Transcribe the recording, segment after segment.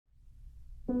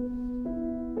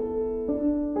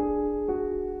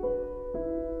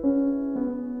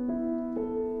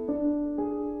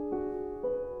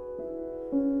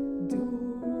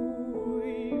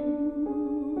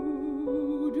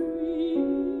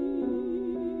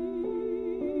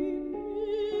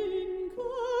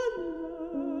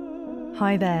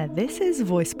Hi there, this is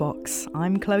VoiceBox.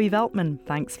 I'm Chloe Veltman.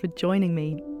 Thanks for joining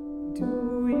me. Do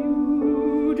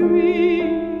you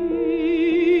dream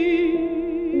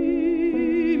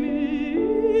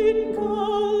in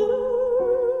color?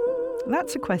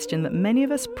 That's a question that many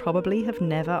of us probably have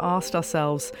never asked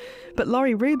ourselves. But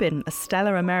Lori Rubin, a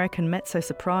stellar American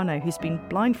mezzo-soprano who's been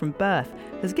blind from birth,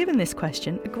 has given this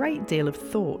question a great deal of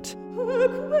thought. A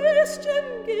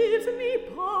question gives me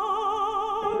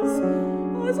pause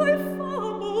as I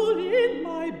fumble in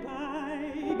my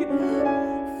bag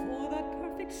for that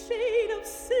perfect shade of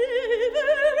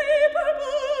silvery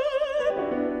purple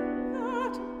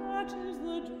that matches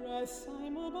the dress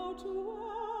I'm about to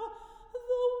wear, the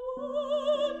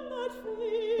one that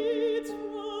fades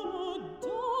from a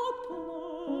dark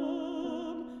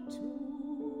plum to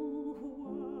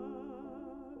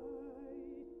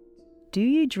white. Do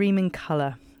You Dream in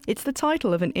Colour? It's the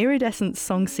title of an iridescent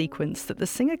song sequence that the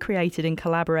singer created in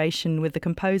collaboration with the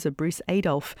composer Bruce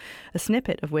Adolphe, a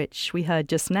snippet of which we heard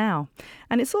just now.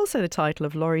 And it's also the title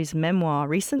of Lori's memoir,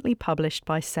 recently published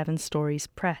by Seven Stories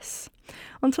Press.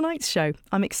 On tonight's show,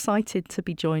 I'm excited to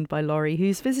be joined by Lori,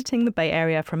 who's visiting the Bay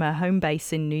Area from her home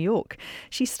base in New York.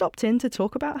 She stopped in to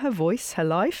talk about her voice, her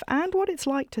life, and what it's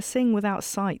like to sing without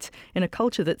sight in a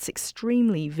culture that's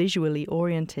extremely visually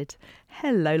oriented.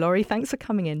 Hello, Lori. Thanks for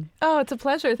coming in. Oh, it's a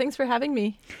pleasure. Thanks for having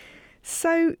me.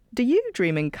 So, do you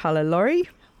dream in colour, Lori?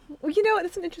 Well, you know,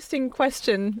 it's an interesting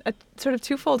question, a sort of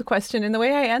twofold question. And the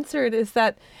way I answer it is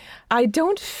that I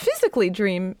don't physically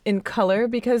dream in color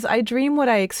because I dream what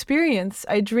I experience.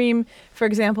 I dream, for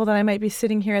example, that I might be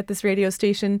sitting here at this radio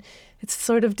station. It's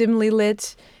sort of dimly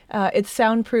lit. It's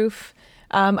soundproof.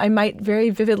 I might very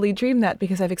vividly dream that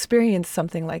because I've experienced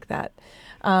something like that.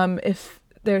 If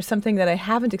there's something that I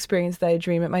haven't experienced that I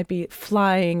dream, it might be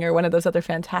flying or one of those other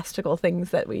fantastical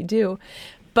things that we do.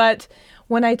 But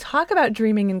when I talk about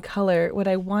dreaming in color, what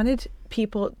I wanted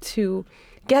people to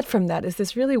get from that is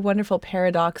this really wonderful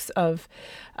paradox of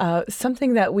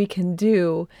something that we can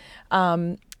do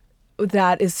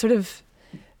that is sort of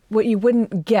what you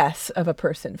wouldn't guess of a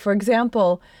person. For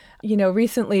example, you know,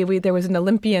 recently there was an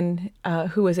Olympian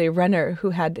who was a runner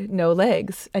who had no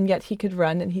legs, and yet he could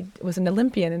run, and he was an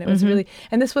Olympian, and it was really,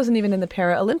 and this wasn't even in the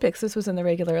Para-Olympics, this was in the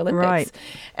regular Olympics. Right.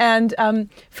 And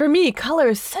for me, color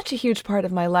is such a huge part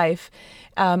of my life.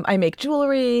 I make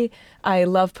jewelry. I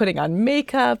love putting on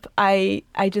makeup. I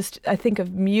think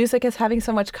of music as having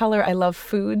so much color. I love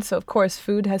food. So, of course,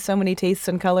 food has so many tastes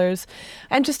and colors.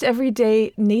 And just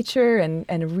everyday nature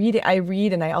and reading. I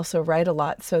read and I also write a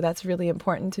lot. So that's really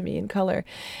important to me in color.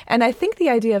 And I think the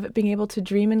idea of being able to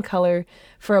dream in color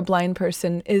for a blind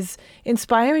person is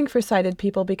inspiring for sighted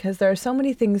people because there are so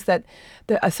many things that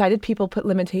the sighted people put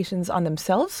limitations on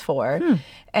themselves for.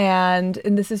 And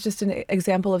this is just an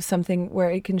example of something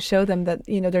where it can show them that,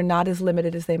 you know, they're not as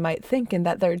limited as they might think, and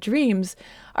that their dreams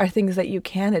are things that you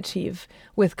can achieve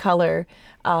with color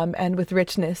and with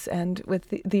richness and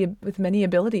with with many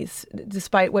abilities,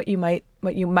 despite what you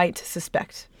might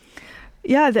suspect.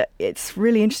 Yeah, it's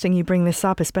really interesting you bring this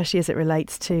up, especially as it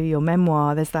relates to your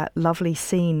memoir. There's that lovely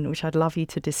scene, which I'd love you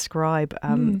to describe,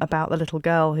 about the little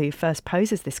girl who first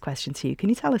poses this question to you. Can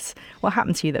you tell us what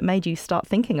happened to you that made you start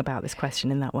thinking about this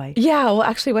question in that way? Yeah, well,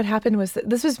 actually what happened was that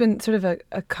this has been sort of a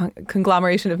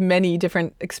conglomeration of many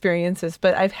different experiences,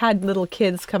 but I've had little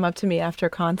kids come up to me after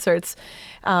concerts,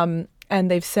 and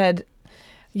they've said,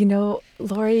 you know,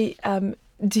 Lori,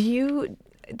 do you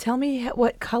tell me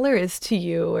what color is to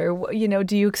you, or, you know,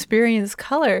 do you experience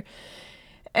color?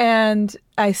 And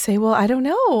I say, well, I don't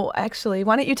know, actually.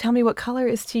 Why don't you tell me what color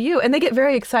is to you? And they get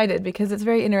very excited because it's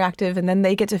very interactive, and then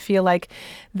they get to feel like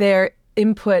their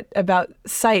input about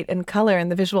sight and color and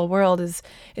the visual world is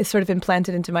sort of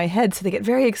implanted into my head. So they get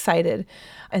very excited,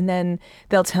 and then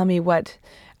they'll tell me what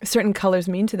certain colors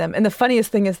mean to them. And the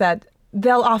funniest thing is that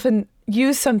they'll often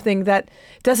use something that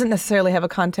doesn't necessarily have a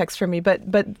context for me, but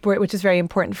which is very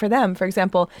important for them. For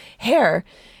example, hair.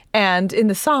 And in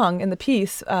the song, in the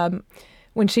piece,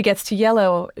 when she gets to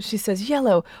yellow, she says,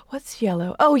 yellow, what's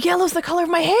yellow? Oh, yellow's the color of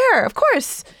my hair, of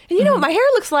course. And you know what my hair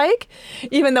looks like,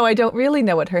 even though I don't really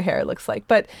know what her hair looks like.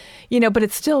 But, you know, but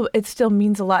it still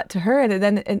means a lot to her, and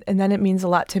then it means a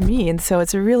lot to me. And so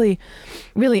it's a really,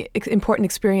 really important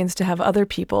experience to have other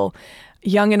people,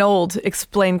 young and old,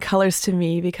 explain colors to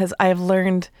me, because I've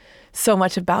learned so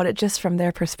much about it just from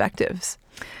their perspectives.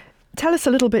 Tell us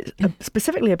a little bit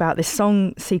specifically about this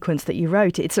song sequence that you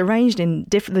wrote. It's arranged in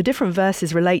the different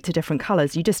verses relate to different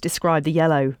colours. You just described the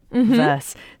yellow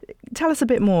verse. Tell us a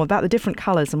bit more about the different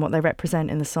colours and what they represent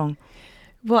in the song.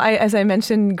 Well, as I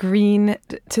mentioned, green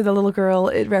to the little girl,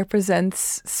 it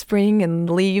represents spring and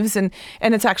leaves, and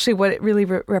it's actually what it really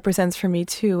represents for me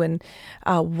too. And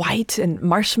white and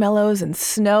marshmallows and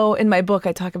snow. In my book,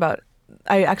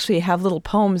 I actually have little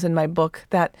poems in my book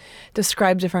that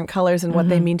describe different colors and what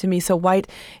they mean to me. So white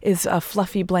is a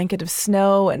fluffy blanket of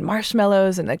snow and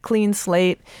marshmallows and a clean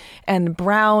slate. And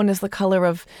brown is the color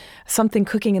of something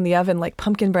cooking in the oven, like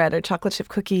pumpkin bread or chocolate chip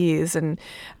cookies, and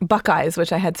Buckeyes,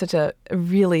 which I had such a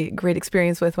really great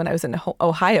experience with when I was in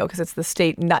Ohio, because it's the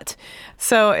state nut.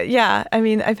 So yeah, I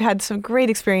mean, I've had some great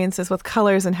experiences with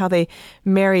colors and how they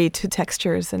marry to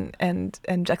textures and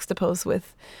juxtapose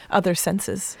with other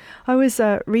senses. I was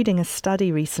reading a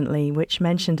study recently which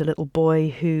mentioned a little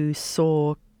boy who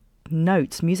saw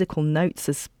musical notes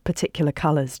as particular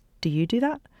colours. Do you do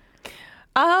that?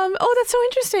 Oh, that's so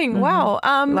interesting. Wow.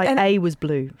 And A was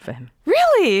blue for him.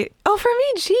 Really? Oh, for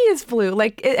me, G is blue.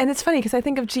 And it's funny because I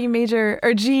think of G major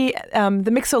or G,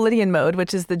 the Mixolydian mode,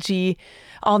 which is the G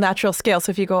all natural scale. So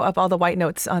if you go up all the white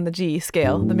notes on the G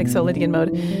scale, the Mixolydian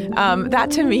mode,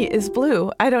 that to me is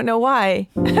blue. I don't know why.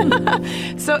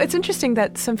 So it's interesting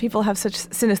that some people have such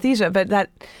synesthesia, but that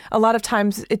a lot of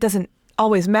times it doesn't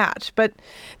always match. But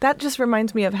that just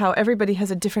reminds me of how everybody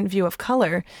has a different view of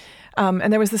color.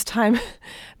 And there was this time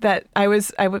that I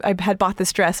had bought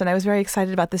this dress, and I was very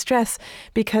excited about this dress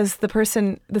because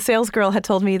the sales girl had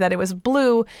told me that it was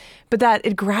blue, but that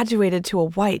it graduated to a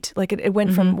white. Like it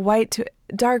went from white to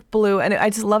dark blue, and I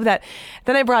just love that.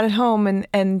 Then I brought it home,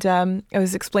 and I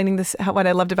was explaining what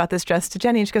I loved about this dress to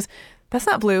Jenny, and she goes, "That's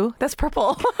not blue, that's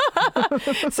purple."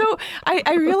 So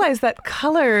I realized that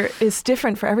color is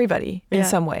different for everybody in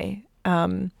some way.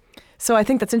 So I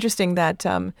think that's interesting that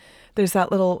there's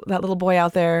that little boy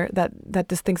out there that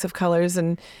just thinks of colors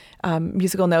and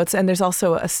musical notes. And there's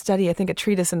also a study, I think a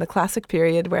treatise in the classic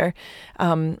period where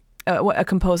a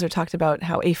composer talked about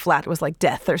how A flat was like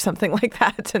death or something like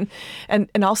that,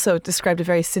 and also described a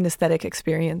very synesthetic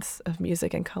experience of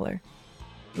music and color.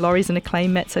 Laurie's an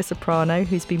acclaimed mezzo-soprano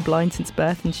who's been blind since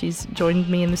birth, and she's joined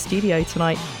me in the studio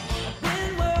tonight.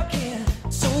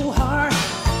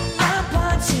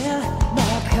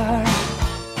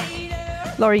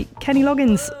 Laurie, Kenny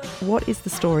Loggins, what is the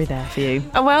story there for you?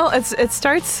 Well, it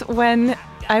starts when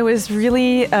I was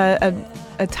really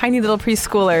a tiny little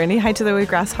preschooler, knee-high to the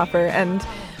grasshopper, and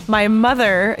my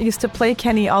mother used to play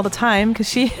Kenny all the time because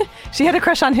she had a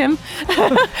crush on him.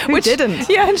 Who didn't?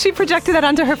 Yeah, and she projected that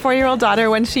onto her 4-year-old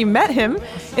daughter when she met him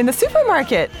in the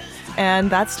supermarket. And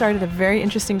that started a very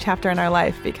interesting chapter in our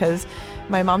life because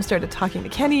my mom started talking to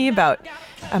Kenny about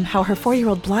how her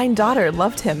 4-year-old blind daughter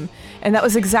loved him. And that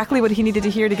was exactly what he needed to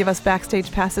hear to give us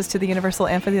backstage passes to the Universal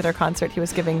Amphitheater concert he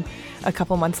was giving a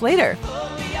couple months later.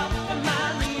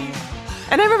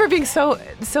 And I remember being so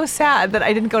sad that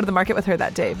I didn't go to the market with her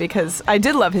that day because I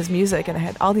did love his music and I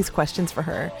had all these questions for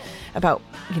her about,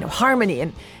 harmony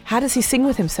and how does he sing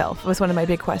with himself was one of my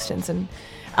big questions. And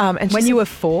when you were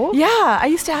 4? Yeah, I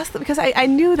used to ask them because I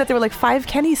knew that there were like 5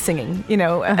 Kennys singing,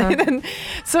 And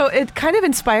so it kind of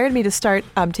inspired me to start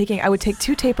I would take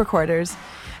 2 tape recorders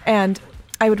and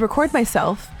I would record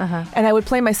myself and I would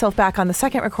play myself back on the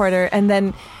second recorder and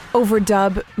then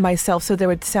overdub myself so there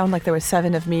would sound like there were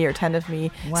 7 of me or 10 of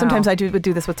me. Wow. Sometimes I would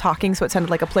do this with talking, so it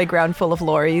sounded like a playground full of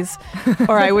Lauries.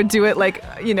 Or I would do it like,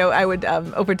 I would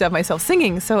overdub myself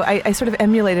singing. So I sort of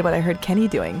emulated what I heard Kenny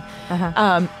doing.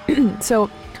 So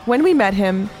when we met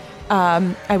him,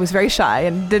 I was very shy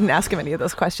and didn't ask him any of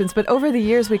those questions. But over the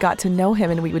years, we got to know him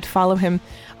and we would follow him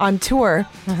on tour.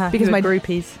 Because my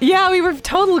groupies. Yeah, we were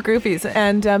total groupies.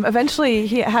 And eventually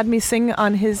he had me sing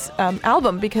on his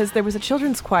album because there was a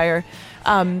children's choir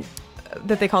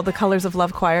that they called the Colors of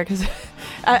Love Choir because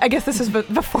I guess this was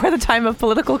before the time of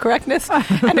political correctness.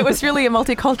 And it was really a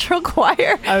multicultural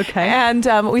choir. Okay. And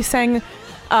we sang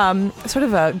sort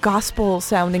of a gospel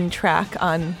sounding track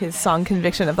on his song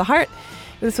Conviction of the Heart.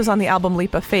 This was on the album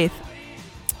Leap of Faith.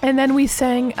 And then we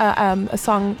sang a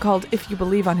song called If You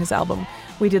Believe on his album.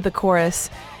 We did the chorus.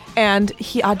 And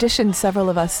he auditioned several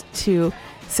of us to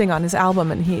sing on his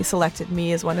album. And he selected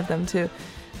me as one of them to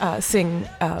sing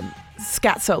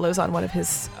scat solos on one of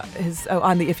his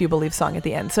on the If You Believe song at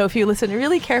the end. So if you listen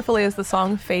really carefully as the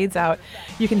song fades out,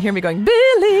 you can hear me going,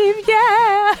 "Believe,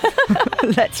 yeah."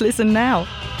 Let's listen now.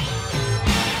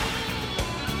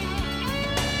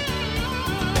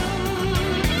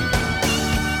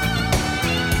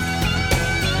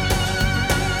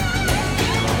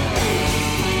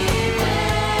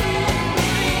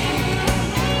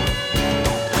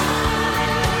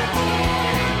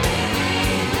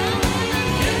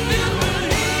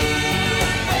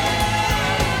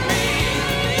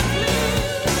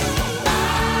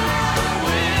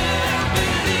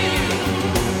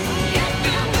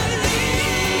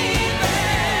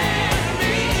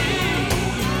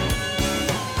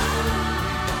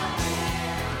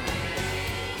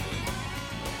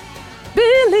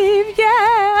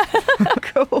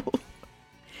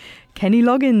 Kenny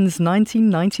Loggins'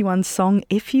 1991 song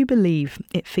If You Believe.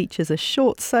 It features a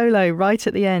short solo right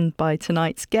at the end by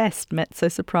tonight's guest,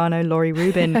 mezzo-soprano Lori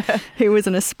Rubin, who was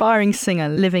an aspiring singer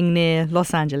living near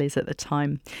Los Angeles at the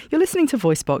time. You're listening to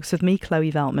VoiceBox with me,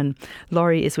 Chloe Veltman.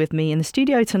 Lori is with me in the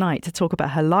studio tonight to talk about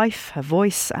her life, her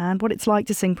voice, and what it's like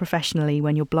to sing professionally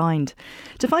when you're blind.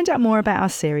 To find out more about our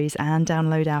series and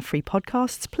download our free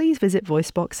podcasts, please visit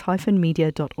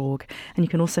voicebox-media.org, and you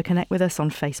can also connect with us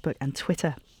on Facebook and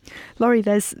Twitter. Lori,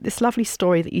 there's this lovely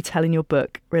story that you tell in your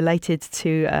book related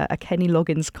to a Kenny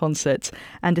Loggins concert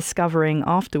and discovering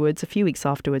afterwards, a few weeks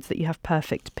afterwards, that you have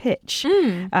perfect pitch,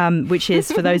 which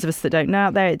is, for those of us that don't know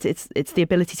out there, it's the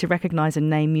ability to recognise and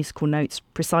name musical notes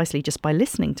precisely just by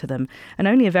listening to them. And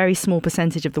only a very small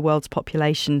percentage of the world's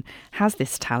population has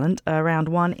this talent. Around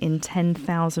 1 in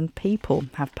 10,000 people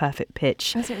have perfect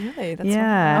pitch. Is it really? That's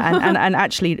and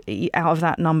actually, out of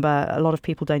that number, a lot of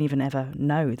people don't even ever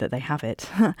know that they have it.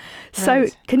 So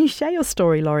Can you share your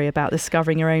story, Lori, about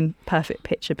discovering your own perfect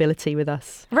pitch ability with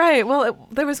us? Right. Well,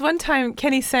 there was one time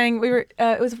Kenny sang,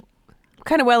 it was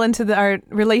kind of well into our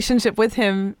relationship with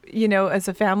him, as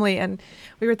a family. And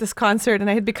we were at this concert and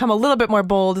I had become a little bit more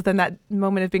bold than that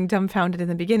moment of being dumbfounded in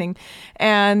the beginning.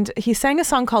 And he sang a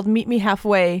song called Meet Me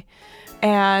Halfway.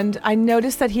 And I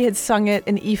noticed that he had sung it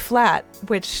in E flat,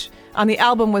 which on the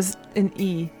album was in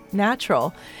E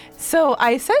natural. So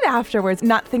I said afterwards,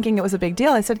 not thinking it was a big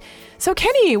deal, I said, "So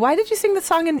Kenny, why did you sing the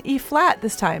song in E flat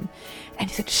this time?" And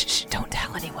he said, "Shh, don't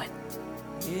tell anyone."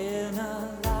 In a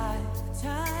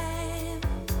lifetime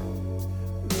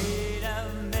made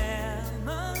of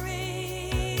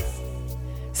memories.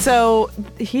 So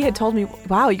he had told me,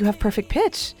 "Wow, you have perfect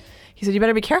pitch." He said, "You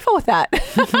better be careful with that."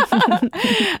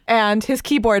 And his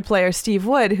keyboard player, Steve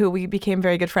Wood, who we became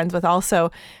very good friends with,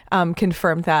 also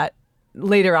confirmed that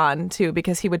later on too,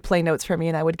 because he would play notes for me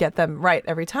and I would get them right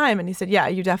every time. And he said, "Yeah,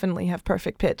 you definitely have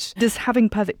perfect pitch." Does having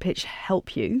perfect pitch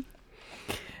help you?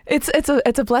 It's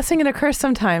a blessing and a curse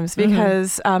sometimes,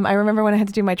 because I remember when I had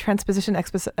to do my transposition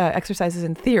exercises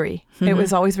in theory, it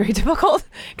was always very difficult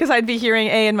because I'd be hearing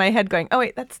A in my head going, "Oh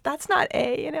wait, that's not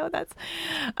A," that's.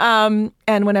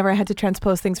 And whenever I had to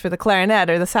transpose things for the clarinet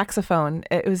or the saxophone,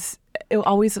 it was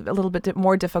always a little bit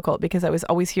more difficult because I was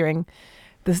always hearing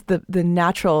the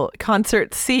natural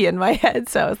concert C in my head.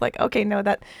 So I was like, okay, no,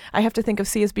 that I have to think of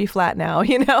C as B flat now,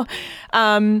 But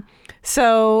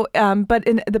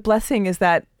the blessing is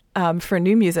that for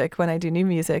new music, when I do new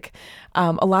music,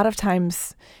 a lot of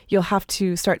times you'll have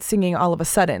to start singing all of a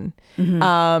sudden,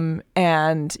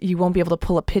 and you won't be able to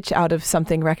pull a pitch out of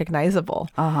something recognizable.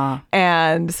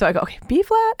 And so I go, okay, B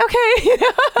flat, okay.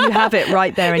 You have it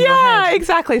right there in your head. Yeah,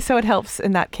 exactly. So it helps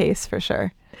in that case for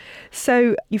sure.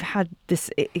 So you've had this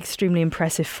extremely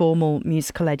impressive formal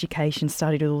musical education,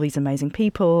 studied with all these amazing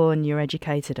people, and you're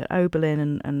educated at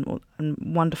Oberlin and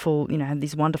wonderful, had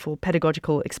these wonderful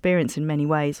pedagogical experience in many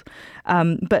ways.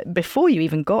 But before you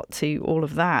even got to all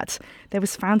of that, there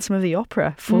was Phantom of the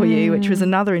Opera for you, which was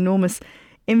another enormous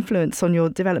influence on your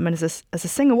development as a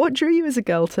singer. What drew you as a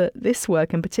girl to this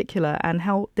work in particular, and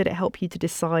how did it help you to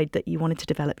decide that you wanted to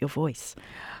develop your voice?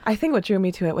 I think what drew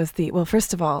me to it was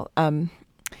first of all,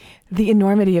 the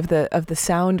enormity of the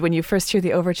sound when you first hear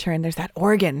the overture and there's that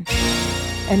organ,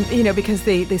 and because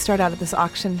they start out at this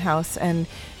auction house and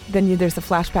then there's the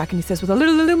flashback and he says, "With a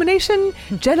little illumination,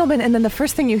 gentlemen," and then the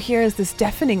first thing you hear is this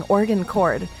deafening organ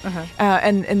chord,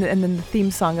 and then the theme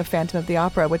song of Phantom of the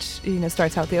Opera, which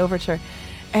starts out the overture,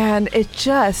 and it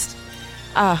just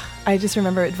I just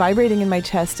remember it vibrating in my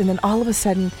chest, and then all of a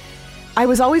sudden I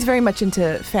was always very much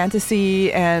into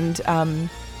fantasy and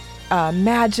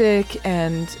magic,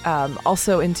 and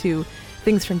also into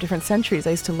things from different centuries. I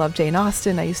used to love Jane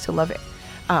Austen. I used to love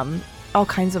all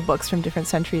kinds of books from different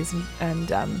centuries and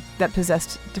that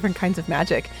possessed different kinds of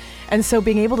magic. And so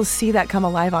being able to see that come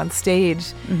alive on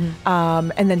stage,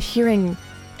 and then hearing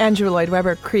Andrew Lloyd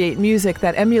Webber create music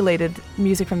that emulated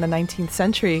music from the 19th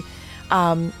century,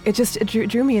 it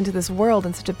drew me into this world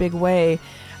in such a big way.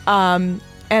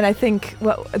 And I think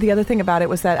the other thing about it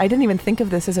was that I didn't even think of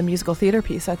this as a musical theater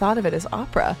piece. I thought of it as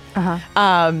opera.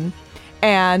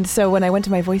 And so when I went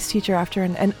to my voice teacher after,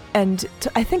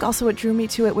 I think also what drew me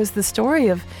to it was the story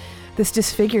of this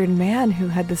disfigured man who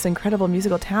had this incredible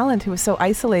musical talent, who was so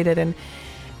isolated, and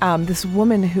this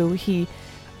woman who he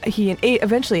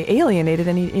eventually alienated,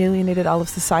 and he alienated all of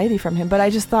society from him. But I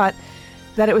just thought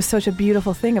that it was such a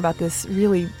beautiful thing about this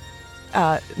really,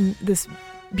 this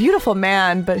beautiful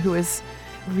man, but who is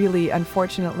really,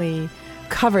 unfortunately,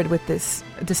 covered with this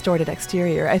distorted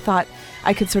exterior. I thought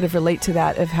I could sort of relate to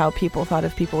that, of how people thought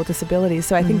of people with disabilities.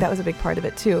 So I think that was a big part of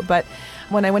it too. But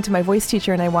when I went to my voice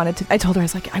teacher and I told her, I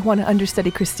was like, I want to understudy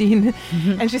Christine.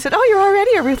 And she said, oh, you're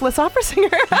already a ruthless opera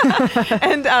singer.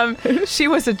 And she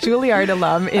was a Juilliard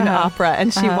alum in opera,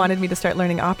 and she wanted me to start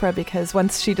learning opera because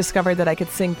once she discovered that I could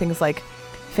sing things like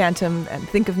Phantom and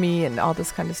Think of Me and all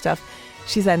this kind of stuff,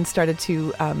 she then started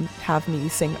to have me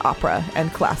sing opera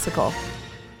and classical.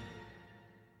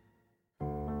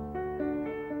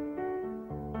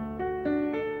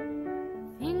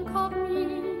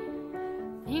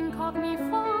 Think of me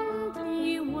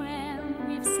fondly when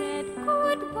we've said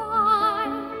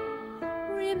goodbye.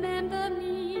 Remember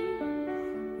me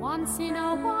once in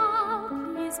a while.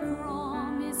 Please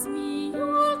promise me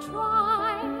you'll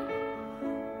try.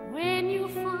 When you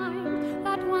find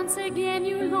that once again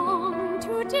you long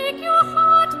to take your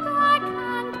heart back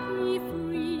and be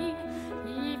free,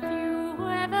 if you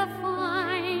ever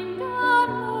find a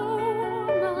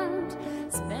moment,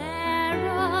 spare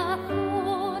a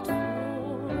thought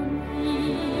for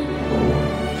me.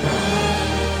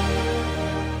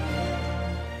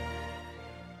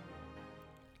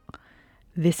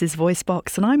 This is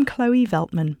VoiceBox, and I'm Chloe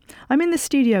Veltman. I'm in the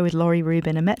studio with Laurie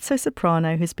Rubin, a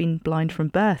mezzo-soprano who's been blind from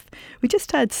birth. We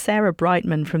just heard Sarah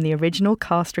Brightman from the original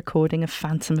cast recording of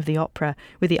Phantom of the Opera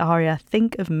with the aria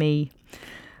Think of Me.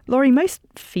 Laurie, most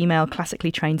female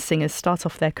classically trained singers start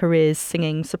off their careers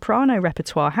singing soprano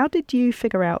repertoire. How did you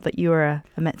figure out that you were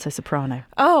a mezzo-soprano?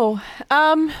 And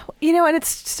it's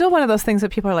still one of those things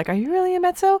that people are like, are you really a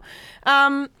mezzo?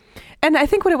 And I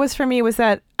think what it was for me was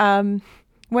that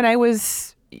when I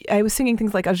was singing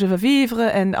things like Je veux vivre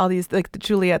and all these, like the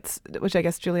Juliet's, which I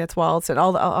guess Juliet's Waltz, and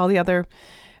all the other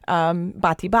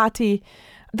Batti Batti,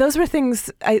 those were things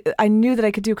I knew that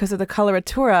I could do because of the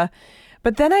coloratura.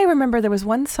 But then I remember there was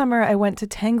one summer I went to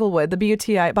Tanglewood, the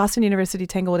BUTI, Boston University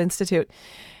Tanglewood Institute,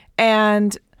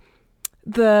 and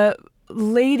the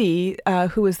lady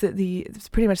who was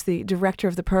pretty much the director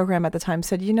of the program at the time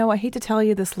said, I hate to tell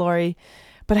you this, Laurie,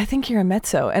 but I think you're a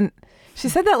mezzo. And she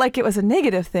said that like it was a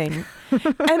negative thing.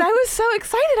 And I was so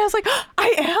excited. I was like, oh,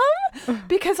 I am?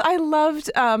 Because I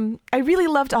really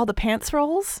loved all the pants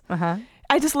rolls.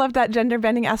 I just loved that gender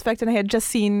bending aspect. And I had just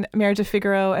seen Marriage of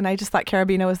Figaro, and I just thought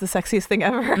Cherubino was the sexiest thing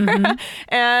ever.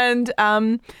 And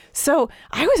so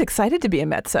I was excited to be a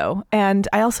mezzo. And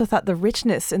I also thought the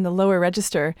richness in the lower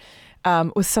register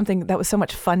was something that was so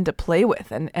much fun to play with.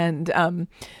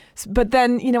 But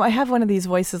then, I have one of these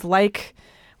voices like,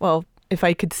 well, if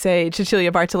I could say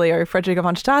Cecilia Bartoli or Frederica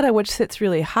von Stade, which sits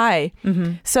really high.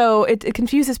 So it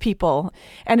confuses people.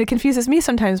 And it confuses me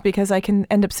sometimes because I can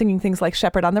end up singing things like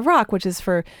Shepherd on the Rock, which is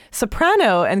for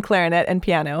soprano and clarinet and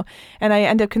piano. And I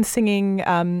end up singing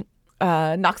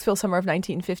Knoxville Summer of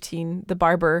 1915, the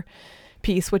Barber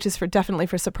piece, which is definitely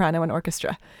for soprano and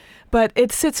orchestra. But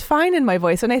it sits fine in my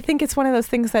voice. And I think it's one of those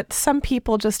things that some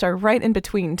people just are right in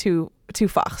between two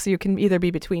fachs. You can either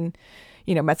be between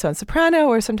mezzo and soprano,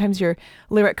 or sometimes you're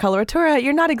lyric coloratura.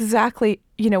 You're not exactly,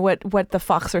 what the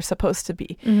fachs are supposed to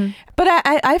be. But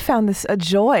I found this a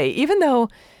joy, even though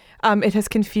it has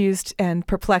confused and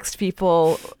perplexed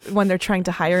people when they're trying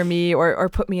to hire me or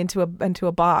put me into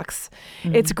a box.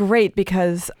 It's great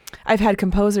because I've had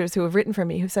composers who have written for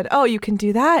me who said, oh, you can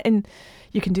do that and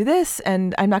you can do this,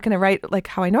 and I'm not going to write like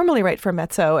how I normally write for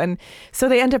mezzo. And so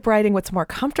they end up writing what's more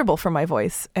comfortable for my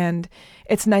voice. And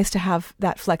it's nice to have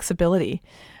that flexibility.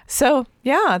 So,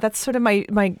 yeah, that's sort of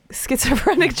my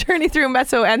schizophrenic journey through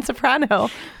mezzo and soprano.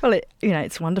 Well,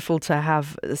 it's wonderful to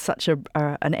have such an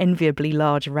enviably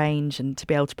large range and to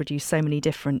be able to produce so many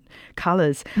different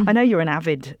colours. I know you're an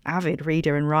avid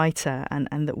reader and writer, and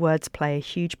that words play a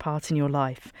huge part in your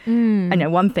life. I know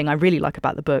one thing I really like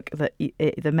about the book, that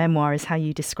the memoir, is how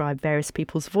you describe various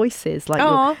people's voices,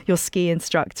 like your ski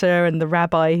instructor and the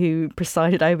rabbi who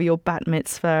presided over your bat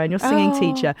mitzvah and your singing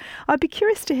teacher. I'd be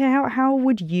curious to hear how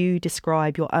would you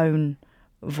describe your own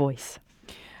voice?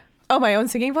 Oh, my own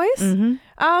singing voice?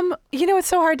 It's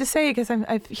so hard to say because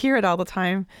I hear it all the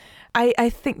time. I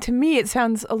think to me it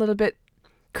sounds a little bit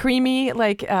creamy,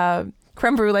 like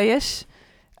creme brulee-ish,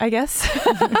 I guess.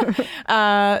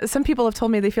 Some people have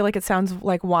told me they feel like it sounds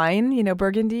like wine,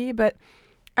 Burgundy. But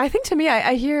I think to me,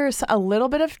 I hear a little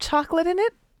bit of chocolate in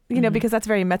it, because that's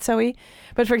very mezzo-y.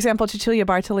 But for example, Cecilia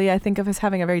Bartoli, I think of as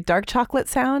having a very dark chocolate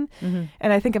sound.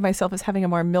 And I think of myself as having a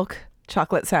more milk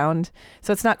chocolate sound.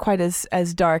 So it's not quite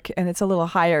as dark, and it's a little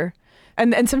higher.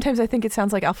 And sometimes I think it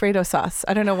sounds like Alfredo sauce.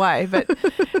 I don't know why, but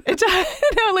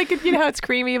it's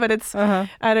creamy, but it's, I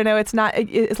don't know, it's not,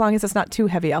 as long as it's not too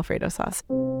heavy Alfredo sauce.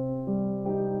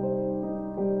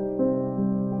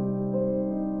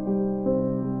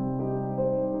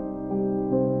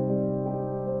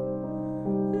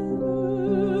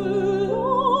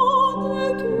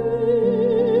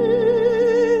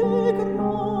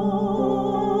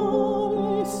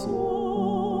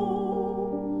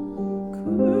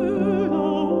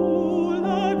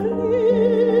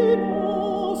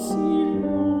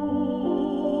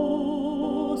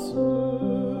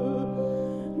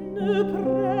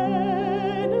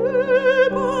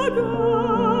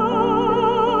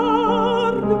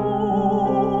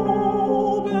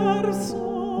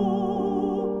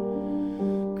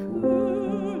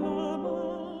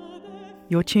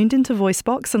 You're tuned into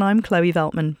VoiceBox and I'm Chloe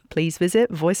Veltman. Please visit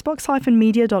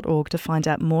voicebox-media.org to find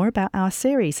out more about our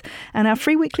series. And our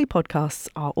free weekly podcasts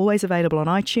are always available on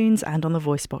iTunes and on the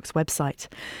VoiceBox website.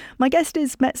 My guest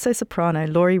is mezzo-soprano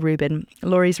Laurie Rubin.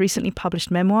 Laurie's recently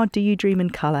published memoir, Do You Dream in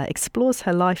Colour, explores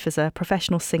her life as a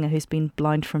professional singer who's been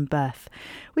blind from birth.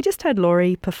 We just heard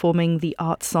Laurie performing the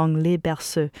art song Les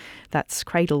Berceaux, that's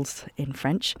cradles in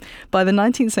French, by the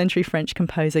 19th century French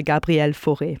composer Gabriel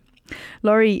Fauré.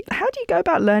 Laurie, how do you go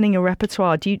about learning a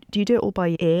repertoire? Do you do it all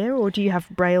by ear, or do you have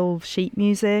Braille sheet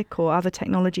music or other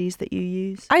technologies that you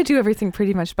use? I do everything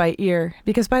pretty much by ear,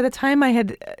 because by the time I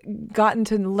had gotten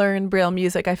to learn Braille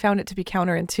music, I found it to be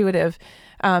counterintuitive.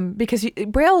 Because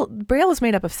Braille is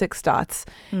made up of 6 dots,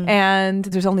 and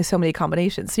there's only so many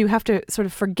combinations. So you have to sort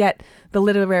of forget the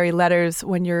literary letters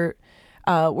when you're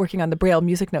working on the Braille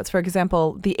music notes. For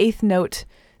example, the 8th note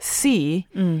C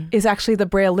is actually the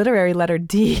Braille literary letter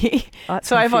D. That's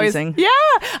so confusing.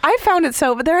 I found it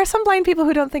so. But there are some blind people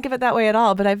who don't think of it that way at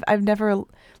all. But I've never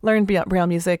learned Braille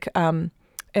music. Maybe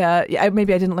I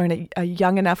didn't learn it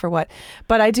young enough or what.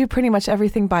 But I do pretty much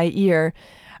everything by ear.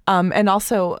 And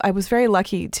also, I was very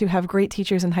lucky to have great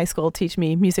teachers in high school teach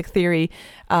me music theory,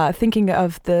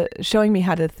 showing me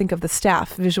how to think of the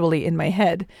staff visually in my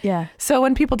head. Yeah. So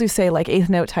when people do say like 8th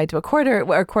note tied to a quarter,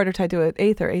 or quarter tied to an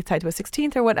 8th, or 8th tied to a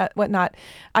 16th, or whatnot,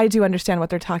 I do understand what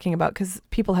they're talking about, because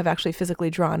people have actually physically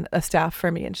drawn a staff for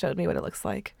me and showed me what it looks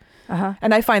like. Uh-huh.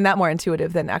 And I find that more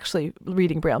intuitive than actually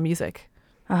reading Braille music.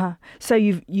 Uh-huh. So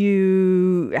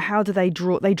how do they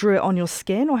draw? They drew it on your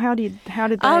skin, or how did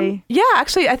they? Yeah,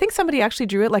 actually, I think somebody actually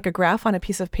drew it like a graph on a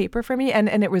piece of paper for me, and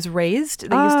it was raised.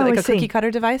 They used it like a cookie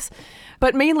cutter device,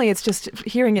 but mainly it's just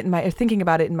hearing it thinking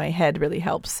about it in my head really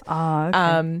helps.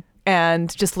 Okay.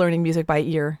 And just learning music by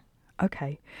ear.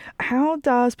 Okay. How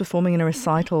does performing in a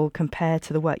recital compare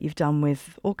to the work you've done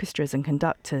with orchestras and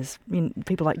conductors? I mean,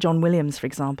 people like John Williams, for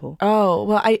example. Oh,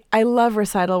 well, I love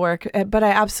recital work, but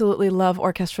I absolutely love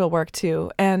orchestral work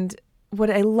too. And what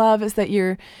I love is that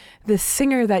you're this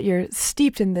singer, that you're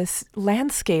steeped in this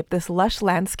landscape, this lush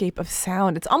landscape of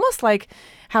sound. It's almost like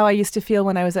how I used to feel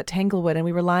when I was at Tanglewood and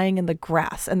we were lying in the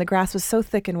grass, and the grass was so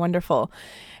thick and wonderful.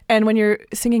 And when you're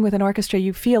singing with an orchestra,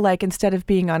 you feel like instead of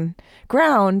being on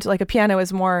ground, like a piano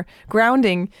is more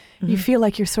grounding, you feel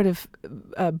like you're sort of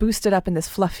boosted up in this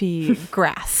fluffy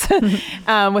grass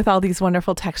with all these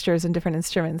wonderful textures and different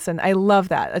instruments. And I love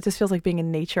that. It just feels like being in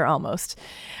nature almost.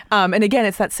 And again,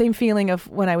 it's that same feeling of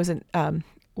when I was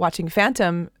watching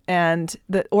Phantom and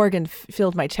the organ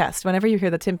filled my chest. Whenever you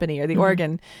hear the timpani or the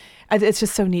organ, it's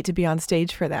just so neat to be on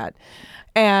stage for that.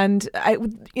 And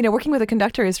working with a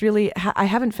conductor is really, I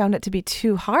haven't found it to be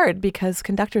too hard, because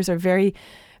conductors are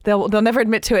they'll never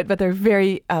admit to it, but they're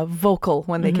very vocal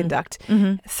when they conduct.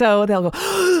 So they'll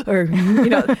go, or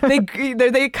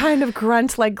they kind of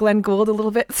grunt like Glenn Gould a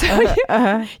little bit. So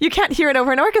you can't hear it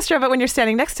over an orchestra, but when you're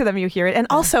standing next to them, you hear it. And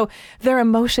also, their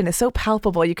emotion is so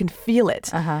palpable; you can feel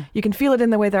it. You can feel it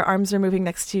in the way their arms are moving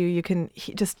next to you. You can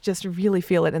just really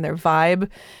feel it in their vibe,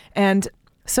 and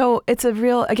so it's a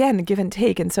real, again, give and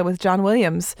take. And so with John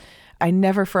Williams, I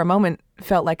never for a moment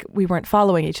felt like we weren't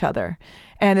following each other.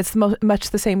 And it's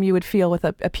much the same you would feel with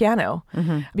a piano,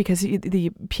 because the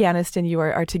pianist and you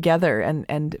are together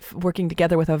and working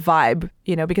together with a vibe,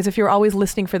 because if you're always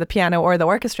listening for the piano or the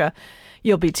orchestra,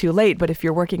 you'll be too late. But if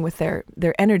you're working with their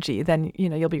energy, then,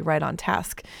 you'll be right on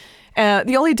task.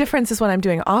 The only difference is when I'm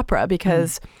doing opera,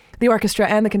 because the orchestra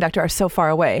and the conductor are so far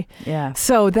away. Yeah.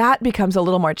 So that becomes a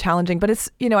little more challenging. But it's,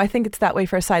 I think it's that way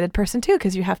for a sighted person too,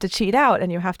 because you have to cheat out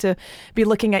and you have to be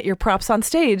looking at your props on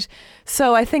stage.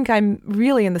 So I think I'm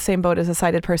really in the same boat as a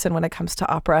sighted person when it comes to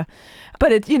opera.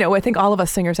 But I think all of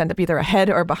us singers end up either ahead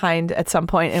or behind at some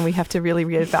point, and we have to really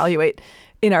reevaluate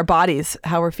in our bodies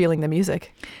how we're feeling the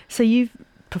music. So you've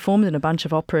performed in a bunch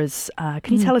of operas.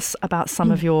 Can you tell us about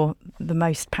some of the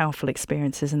most powerful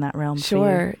experiences in that realm?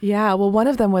 Sure. Yeah. Well, one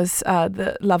of them was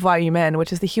the La Voix Humaine,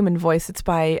 which is the human voice. It's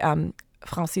by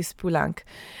Francis Poulenc,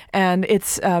 and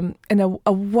it's in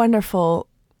a wonderful,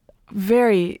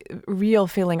 very real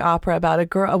feeling opera about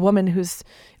a woman who's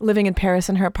living in Paris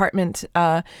in her apartment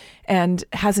and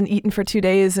hasn't eaten for 2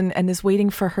 days and is waiting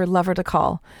for her lover to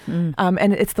call.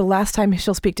 And it's the last time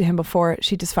she'll speak to him before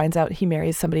she just finds out he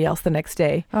marries somebody else the next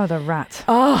day. Oh, the rat.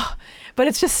 Oh, but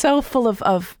it's just so full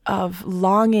of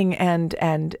longing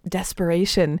and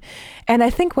desperation. And I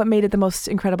think what made it the most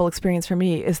incredible experience for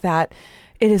me is that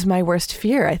it is my worst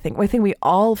fear, I think. I think we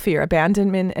all fear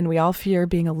abandonment, and we all fear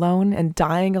being alone and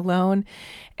dying alone.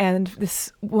 And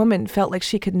this woman felt like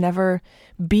she could never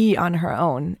be on her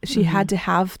own. She had to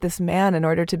have this man in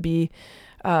order to be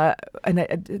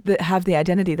have the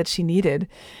identity that she needed.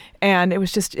 And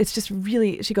it's just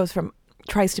really, she goes from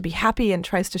tries to be happy and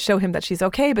tries to show him that she's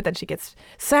okay, but then she gets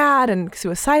sad and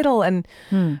suicidal. And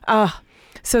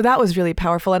so that was really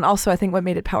powerful. And also I think what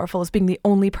made it powerful is being the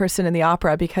only person in the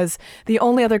opera, because the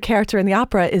only other character in the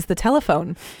opera is the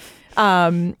telephone.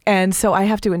 And so I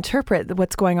have to interpret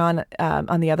what's going on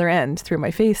the other end through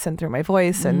my face and through my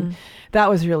voice. And that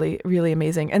was really, really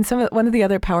amazing. And one of the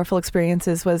other powerful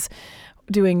experiences was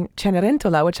doing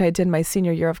Cenerentola, which I did my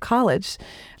senior year of college.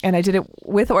 And I did it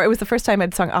it was the first time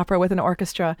I'd sung opera with an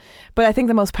orchestra. But I think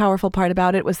the most powerful part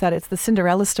about it was that it's the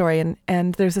Cinderella story.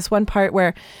 And there's this one part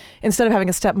where instead of having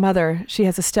a stepmother, she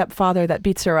has a stepfather that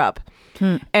beats her up.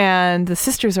 And the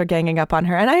sisters are ganging up on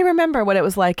her. And I remember what it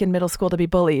was like in middle school to be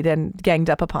bullied and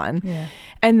ganged up upon. Yeah.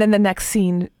 And then the next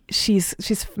scene, she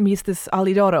meets this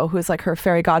Alidoro, who is like her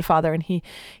fairy godfather, and he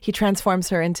transforms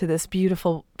her into this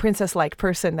beautiful princess-like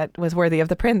person that was worthy of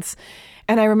the prince.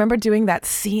 And I remember doing that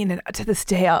scene, and to this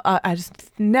day, I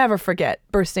just never forget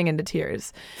bursting into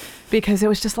tears, because it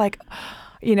was just like,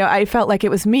 I felt like it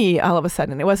was me all of a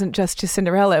sudden. It wasn't just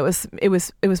Cinderella. It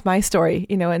was my story,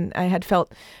 and I had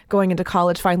felt going into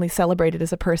college finally celebrated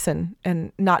as a person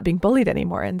and not being bullied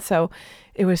anymore. And so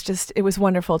it was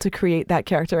wonderful to create that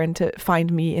character and to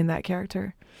find me in that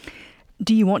character.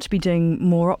 Do you want to be doing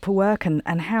more opera work,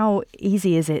 and how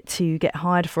easy is it to get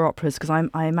hired for operas? Because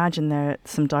I imagine there are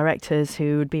some directors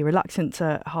who would be reluctant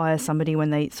to hire somebody when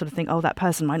they sort of think, oh, that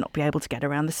person might not be able to get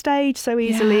around the stage so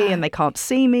easily and they can't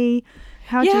see me.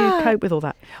 How do you cope with all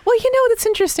that? Well, that's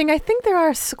interesting. I think there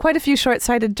are quite a few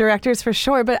short-sighted directors for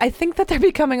sure, but I think that they're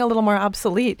becoming a little more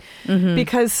obsolete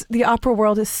because the opera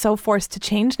world is so forced to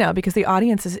change now because the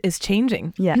audience is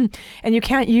changing. Yeah. And you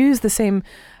can't use the same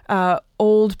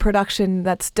old production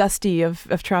that's dusty of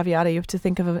Traviata. You have to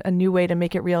think of a new way to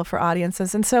make it real for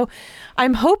audiences. And so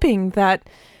I'm hoping that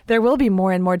there will be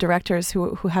more and more directors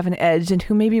who have an edge and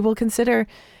who maybe will consider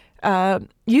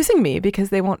using me, because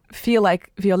they won't feel like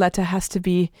Violetta has to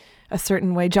be a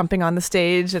certain way, jumping on the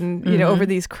stage and over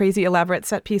these crazy elaborate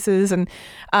set pieces. And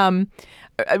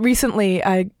recently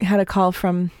I had a call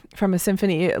from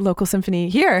a local symphony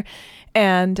here,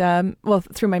 and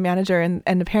through my manager,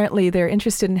 and apparently they're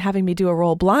interested in having me do a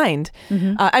role blind.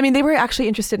 They were actually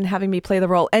interested in having me play the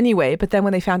role anyway, but then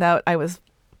when they found out I was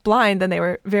blind, then they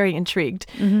were very intrigued.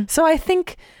 So I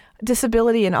think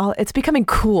disability and all, it's becoming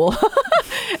cool.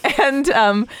 And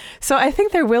so I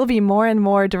think there will be more and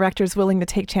more directors willing to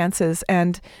take chances.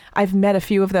 And I've met a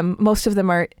few of them. Most of them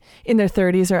are in their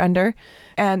 30s or under.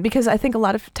 And because I think a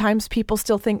lot of times people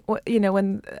still think,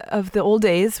 when of the old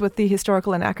days with the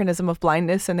historical anachronism of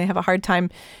blindness, and they have a hard time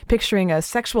picturing a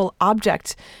sexual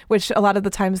object, which a lot of the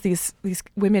times these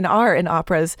women are in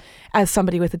operas, as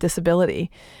somebody with a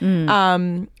disability.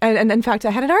 And in fact,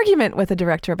 I had an argument with a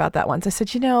director about that once. I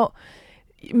said,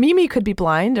 Mimi could be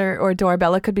blind, or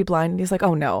Dorabella could be blind. And he's like,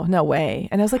 oh, no way.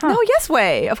 And I was like, no, yes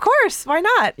way. Of course. Why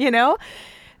not?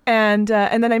 And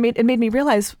then it made me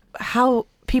realize how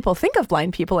people think of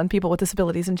blind people and people with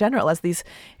disabilities in general as these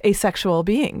asexual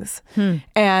beings.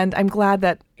 And I'm glad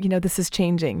that, this is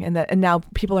changing, and now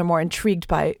people are more intrigued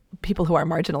by people who are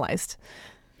marginalized.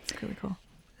 It's really cool.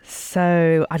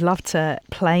 So I'd love to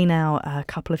play now a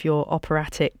couple of your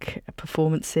operatic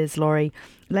performances, Laurie.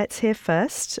 Let's hear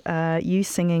first you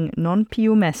singing Non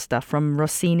più mesta from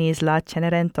Rossini's La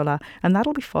Cenerentola, and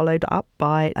that'll be followed up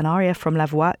by an aria from La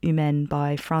Voix Humaine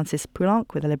by Francis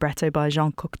Poulenc with a libretto by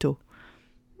Jean Cocteau.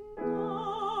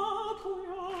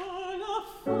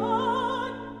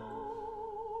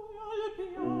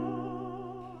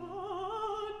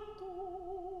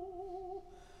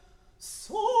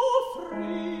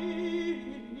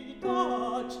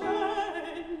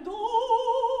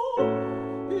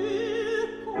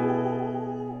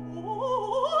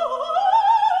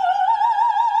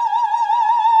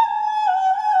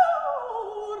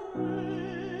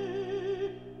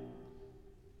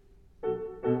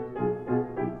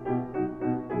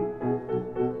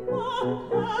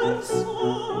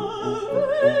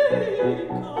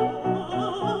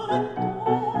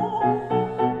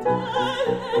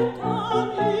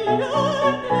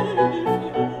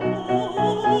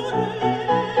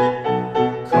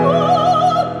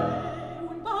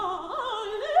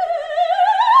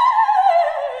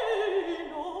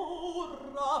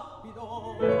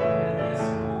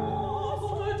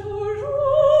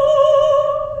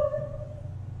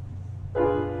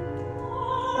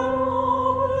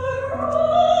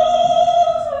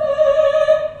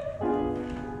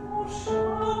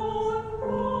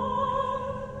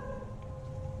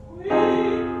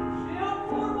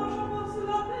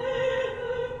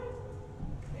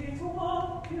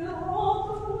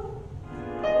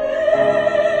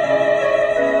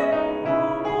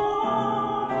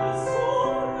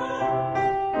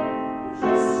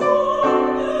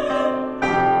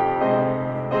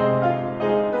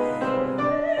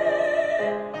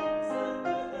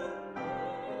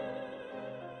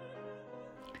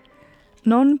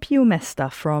 Non più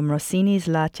mesta from Rossini's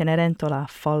La Cenerentola,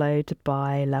 followed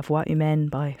by La Voix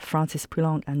Humaine by Francis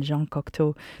Poulenc and Jean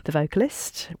Cocteau. The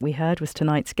vocalist we heard was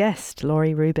tonight's guest,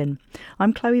 Laurie Rubin.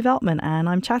 I'm Chloe Veltman, and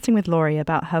I'm chatting with Laurie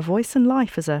about her voice and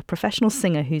life as a professional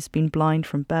singer who's been blind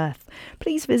from birth.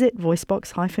 Please visit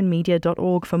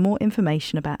voicebox-media.org for more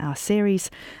information about our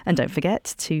series, and don't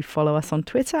forget to follow us on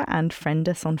Twitter and friend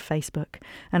us on Facebook.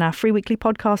 And our free weekly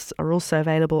podcasts are also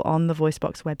available on the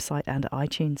Voicebox website and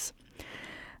iTunes.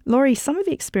 Laurie, some of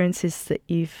the experiences that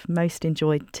you've most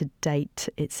enjoyed to date,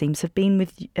 it seems, have been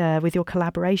with your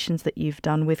collaborations that you've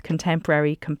done with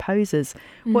contemporary composers.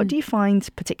 What do you find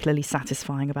particularly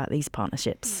satisfying about these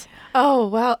partnerships? Oh,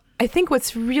 well, I think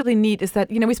what's really neat is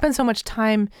that, we spend so much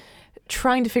time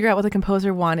trying to figure out what the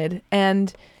composer wanted,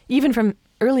 and even from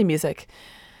early music,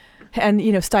 and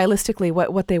stylistically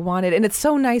what they wanted. And it's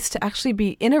so nice to actually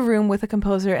be in a room with a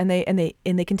composer and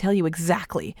they can tell you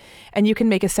exactly, and you can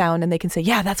make a sound and they can say,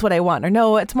 yeah, that's what I want, or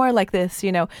no, it's more like this.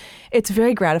 It's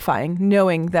very gratifying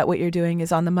knowing that what you're doing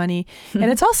is on the money.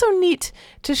 And it's also neat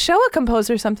to show a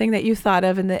composer something that you thought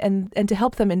of and to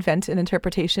help them invent an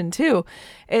interpretation too.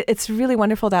 It's really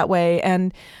wonderful that way.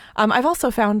 And I've also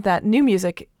found that new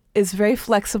music is very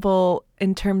flexible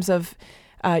in terms of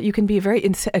you can be a very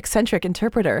eccentric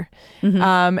interpreter.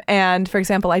 And for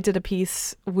example, I did a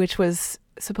piece which was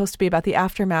supposed to be about the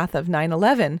aftermath of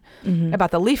 9/11, about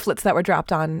the leaflets that were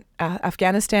dropped on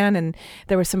Afghanistan. And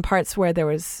there were some parts where there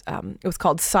was, it was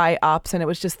called PSY-ops, and it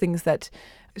was just things that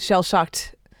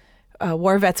shell-shocked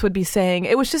war vets would be saying.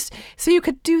 It was just, so you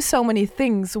could do so many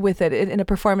things with it in a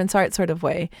performance art sort of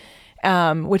way.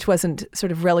 Which wasn't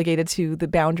sort of relegated to the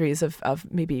boundaries of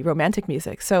maybe romantic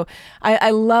music. So I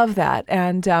love that.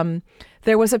 And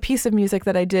there was a piece of music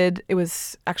that I did. It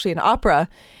was actually an opera,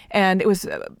 and it was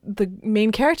the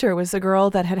main character was a girl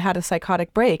that had a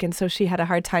psychotic break, and so she had a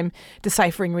hard time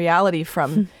deciphering reality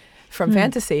from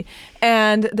fantasy.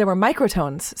 And there were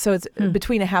microtones, so it's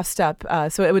between a half step,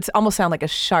 so it would almost sound like a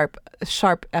sharp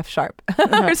F sharp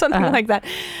or something like that.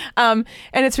 And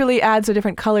it really adds a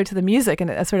different color to the music, and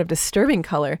a sort of disturbing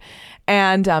color.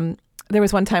 And there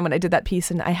was one time when I did that piece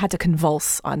and I had to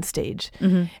convulse on stage.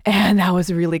 And that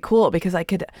was really cool because I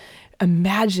could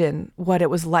imagine what it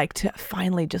was like to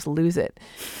finally just lose it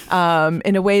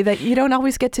in a way that you don't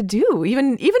always get to do.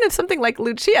 Even in something like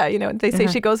Lucia, they say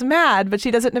she goes mad, but she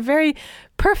does it in a very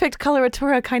perfect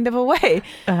coloratura kind of a way.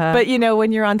 But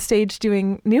when you're on stage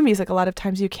doing new music, a lot of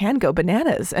times you can go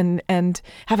bananas and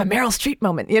have a Meryl Streep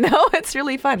moment. It's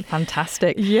really fun.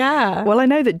 Fantastic. Yeah. Well, I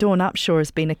know that Dawn Upshaw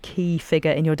has been a key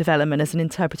figure in your development as an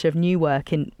interpreter of new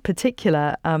work in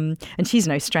particular, and she's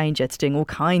no stranger to doing all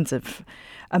kinds of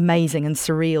amazing and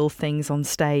surreal things on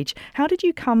stage. How did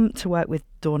you come to work with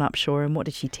Dawn Upshaw, and what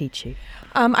did she teach you?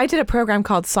 I did a program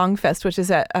called Songfest, which is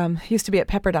at used to be at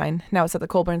Pepperdine. Now it's at the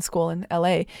Colburn School in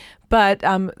LA. But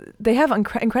they have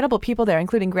incredible people there,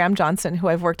 including Graham Johnson, who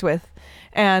I've worked with,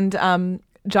 and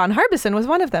John Harbison was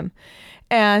one of them.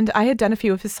 And I had done a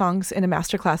few of his songs in a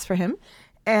masterclass for him.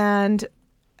 And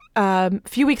a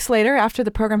few weeks later, after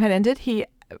the program had ended, he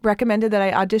recommended that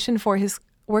I audition for his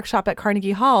workshop at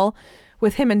Carnegie Hall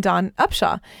with him and Dawn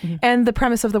Upshaw. And the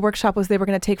premise of the workshop was they were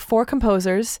going to take 4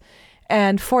 composers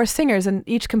and 4 singers, and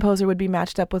each composer would be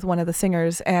matched up with one of the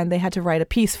singers, and they had to write a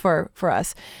piece for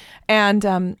us.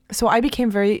 And so I became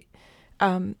very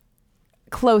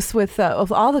close with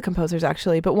all the composers,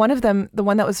 actually. But one of them, the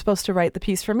one that was supposed to write the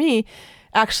piece for me,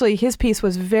 actually his piece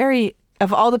was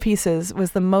of all the pieces,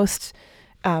 was the most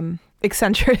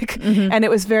eccentric, and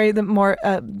it was the more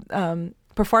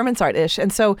performance art-ish.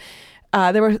 And so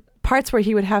there were parts where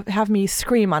he would have me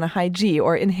scream on a high G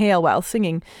or inhale while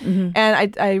singing.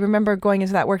 And I remember going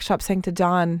into that workshop saying to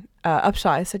Dawn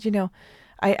Upshaw, I said,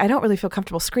 I don't really feel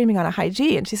comfortable screaming on a high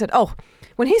G. And she said, oh,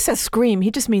 when he says scream, he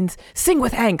just means sing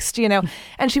with angst,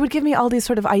 And she would give me all these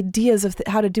sort of ideas of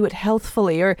how to do it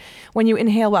healthfully. Or when you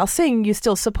inhale while singing, you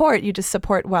still support. You just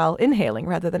support while inhaling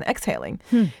rather than exhaling.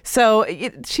 So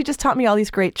she just taught me all these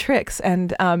great tricks.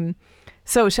 And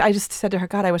so I just said to her,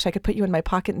 God, I wish I could put you in my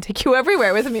pocket and take you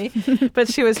everywhere with me.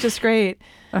 But she was just great.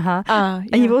 And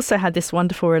you've also had this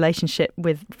wonderful relationship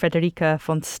with Frederica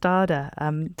von Stade,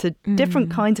 to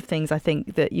different kinds of things, I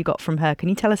think, that you got from her. Can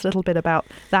you tell us a little bit about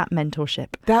that mentorship?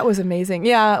 That was amazing.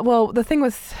 Yeah, well, the thing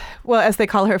with, as they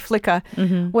call her, Flicka,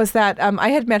 was that I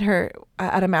had met her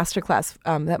at a masterclass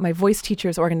that my voice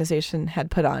teachers organization had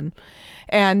put on.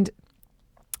 And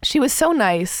she was so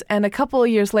nice, and a couple of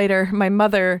years later, my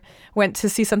mother went to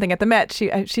see something at the Met.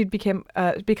 She'd become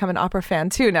an opera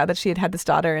fan too, now that she had this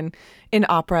daughter in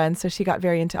opera, and so she got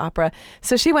very into opera.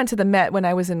 So she went to the Met when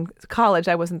I was in college.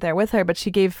 I wasn't there with her, but she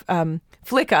gave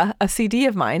Flicka a CD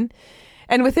of mine,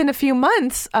 And within a few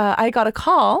months, I got a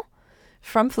call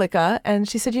from Flicka, and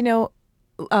she said,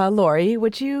 Laurie,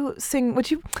 would you sing?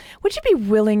 Would you be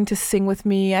willing to sing with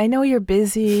me? I know you're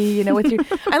busy, with your.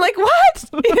 I'm like, what?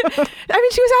 I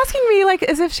mean, she was asking me like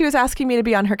as if she was asking me to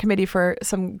be on her committee for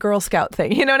some Girl Scout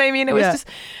thing. You know what I mean? It was just,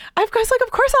 I was like,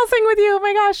 of course I'll sing with you. Oh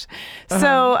my gosh!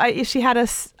 So she had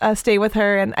us stay with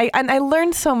her, and I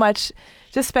learned so much.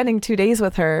 Just spending 2 days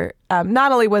with her,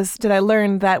 not only did I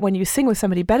learn that when you sing with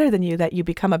somebody better than you, that you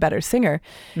become a better singer,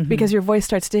 because your voice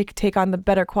starts to take on the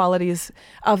better qualities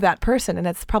of that person, and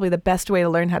that's probably the best way to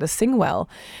learn how to sing well.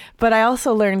 But I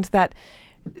also learned that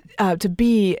to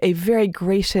be a very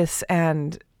gracious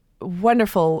and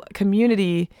wonderful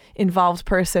community-involved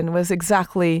person was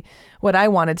exactly what I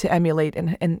wanted to emulate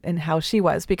in how she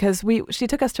was, because she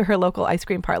took us to her local ice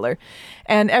cream parlor,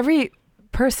 and every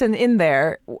person in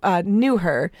there knew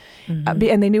her, and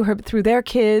they knew her through their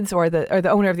kids, or the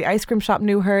owner of the ice cream shop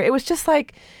knew her. It was just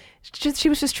like she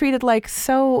was just treated like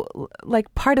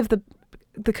part of the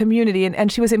community,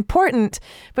 and she was important,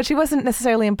 but she wasn't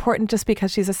necessarily important just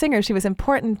because she's a singer. She was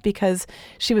important because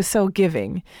she was so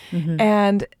giving.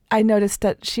 And I noticed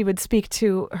that she would speak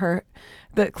to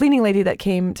the cleaning lady that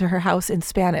came to her house in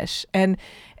Spanish, and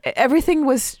everything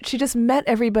was, she just met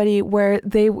everybody where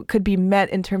they could be met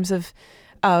in terms of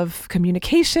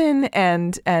communication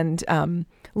and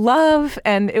love.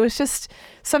 And it was just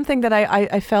something that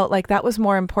I felt like that was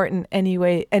more important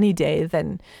any day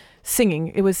than singing.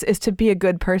 Is to be a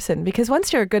good person, because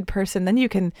once you're a good person, then you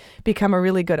can become a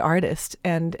really good artist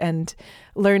and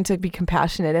learn to be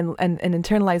compassionate and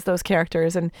internalize those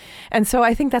characters. And so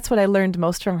I think that's what I learned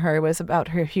most from her, was about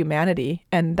her humanity.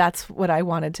 And that's what I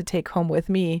wanted to take home with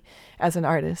me as an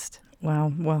artist.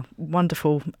 Wow, well,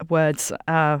 wonderful words.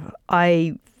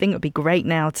 I think it would be great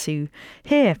now to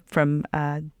hear from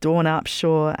Dawn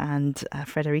Upshaw and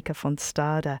Frederica von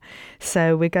Stade.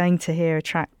 So we're going to hear a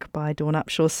track by Dawn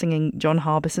Upshaw singing John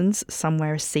Harbison's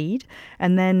Somewhere a Seed,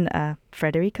 and then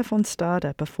Frederica von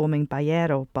Stade performing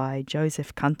Ballero by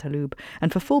Joseph Cantalube.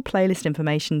 And for full playlist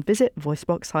information, visit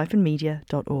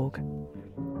voicebox-media.org.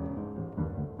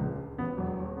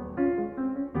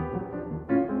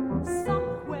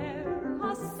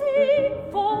 Seed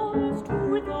falls to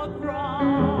the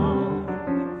ground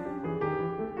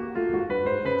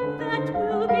that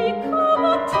will become a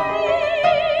tree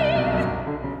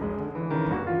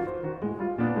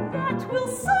that will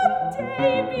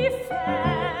someday be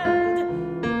felled,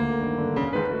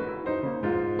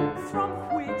 from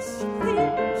which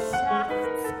thin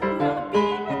shafts will be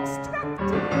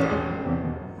extracted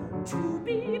to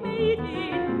be made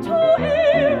into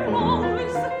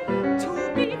arrows, to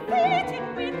be fitted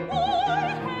with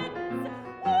warheads,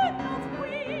 one of which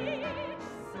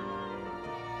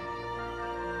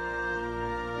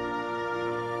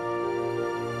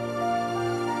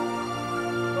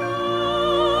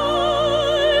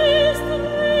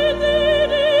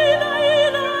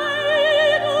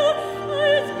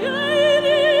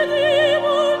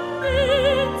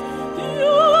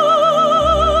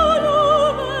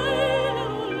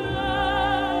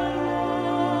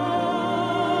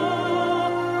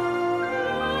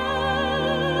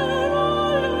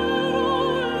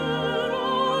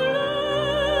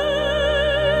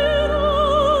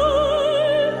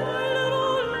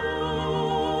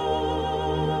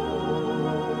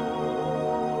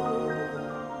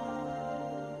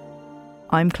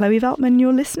I'm Chloe Veltman.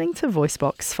 You're listening to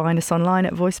VoiceBox. Find us online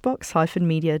at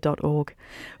voicebox-media.org.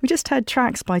 We just heard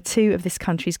tracks by two of this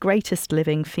country's greatest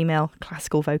living female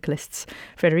classical vocalists,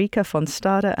 Frederica von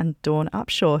Stade and Dawn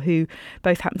Upshaw, who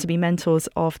both happen to be mentors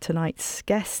of tonight's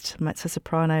guest,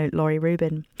 mezzo-soprano Laurie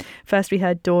Rubin. First, we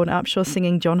heard Dawn Upshaw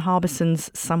singing John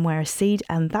Harbison's Somewhere a Seed,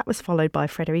 and that was followed by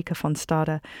Frederica von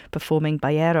Stade performing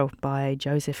Ballero by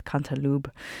Joseph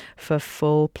Cantalube. For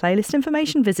full playlist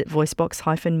information, visit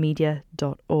voicebox-media.org.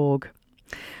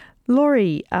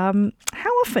 Laurie,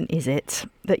 how often is it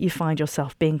that you find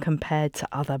yourself being compared to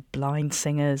other blind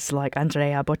singers like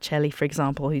Andrea Bocelli, for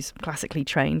example, who's classically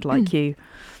trained like you?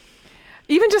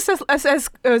 Even just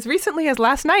as recently as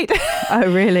last night.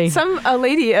 Oh, really? A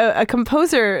lady, a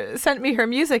composer, sent me her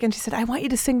music, and she said, I want you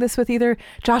to sing this with either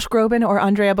Josh Groban or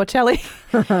Andrea Bocelli.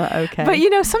 Okay. But,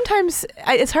 sometimes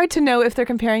it's hard to know if they're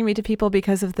comparing me to people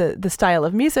because of the style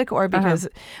of music, or because,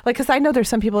 because I know there's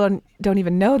some people who don't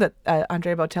even know that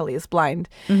Andrea Bocelli is blind.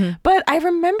 Mm-hmm. But I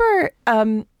remember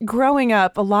growing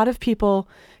up, a lot of people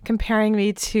comparing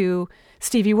me to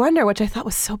Stevie Wonder, which I thought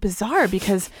was so bizarre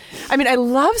because, I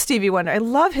love Stevie Wonder. I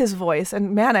love his voice,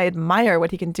 and man, I admire what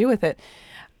he can do with it.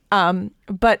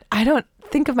 But I don't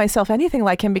think of myself anything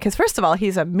like him because, first of all,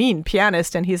 he's a mean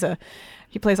pianist and he's a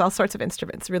He plays all sorts of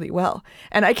instruments really well,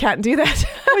 and I can't do that.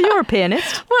 Well, you're a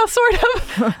pianist. Well, sort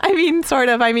of. Sort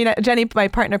of. Jenny, my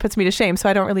partner, puts me to shame, so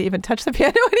I don't really even touch the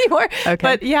piano anymore. Okay.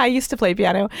 But yeah, I used to play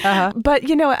piano. Uh-huh. But,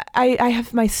 I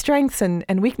have my strengths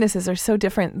and weaknesses are so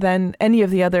different than any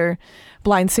of the other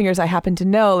blind singers I happen to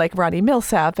know, like Ronnie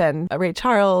Milsap and Ray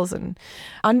Charles and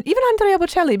even Andrea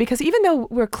Bocelli, because even though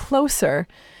we're closer,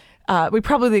 we're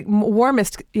probably the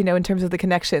warmest, in terms of the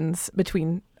connections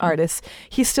between artists,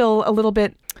 he's still a little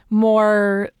bit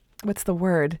more, what's the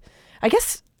word? I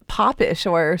guess popish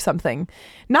or something.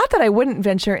 Not that I wouldn't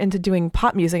venture into doing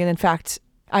pop music, and in fact,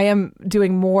 I am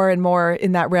doing more and more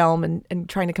in that realm and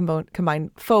trying to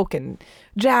combine folk and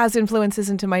jazz influences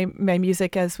into my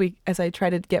music as I try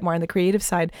to get more on the creative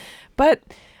side. But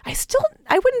I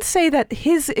wouldn't say that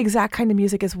his exact kind of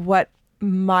music is what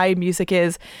my music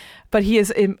is, but he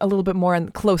is a little bit more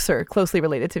closely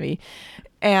related to me.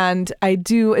 And I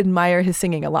do admire his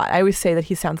singing a lot. I always say that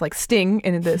he sounds like Sting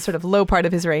in the sort of low part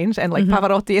of his range and like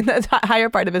Pavarotti in the higher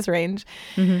part of his range.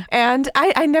 Mm-hmm. And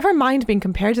I never mind being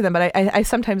compared to them, but I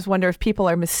sometimes wonder if people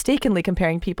are mistakenly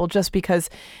comparing people just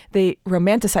because they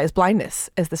romanticize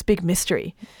blindness as this big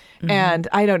mystery. Mm-hmm. And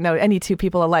I don't know any two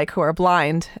people alike who are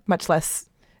blind, much less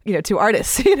two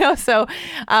artists, so,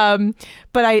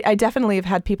 but I definitely have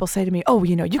had people say to me, oh,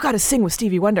 you got to sing with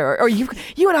Stevie Wonder or you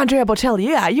and Andrea Bocelli.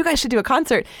 Yeah, you guys should do a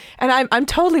concert. And I'm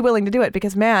totally willing to do it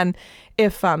because, man,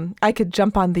 if I could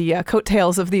jump on the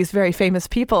coattails of these very famous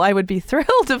people, I would be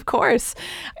thrilled, of course,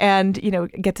 and,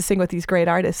 get to sing with these great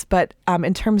artists. But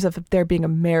in terms of there being a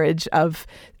marriage of,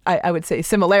 I would say,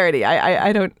 similarity,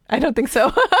 I don't think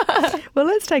so. Well,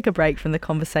 let's take a break from the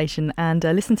conversation and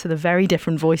listen to the very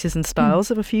different voices and styles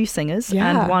of a few singers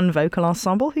and one vocal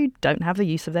ensemble who don't have the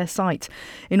use of their sight.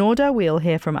 In order, we'll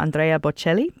hear from Andrea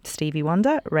Bocelli, Stevie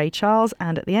Wonder, Ray Charles,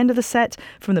 and at the end of the set,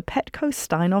 from the Petko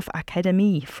Steinhoff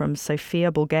Academy from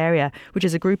Sofia, Bulgaria, which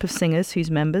is a group of singers whose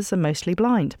members are mostly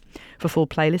blind. For full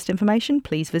playlist information,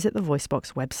 please visit the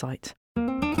VoiceBox website.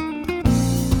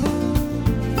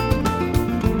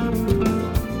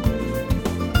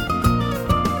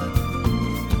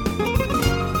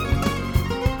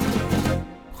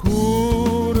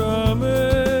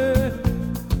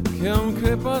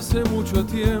 Hace mucho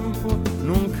tiempo,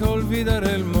 nunca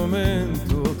olvidaré el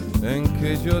momento en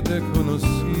que yo te conocí.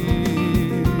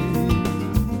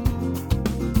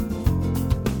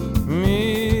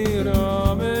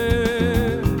 Mírame,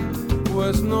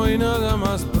 pues no hay nada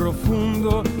más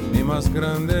profundo ni más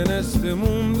grande en este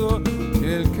mundo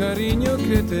que el cariño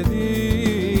que te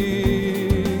di.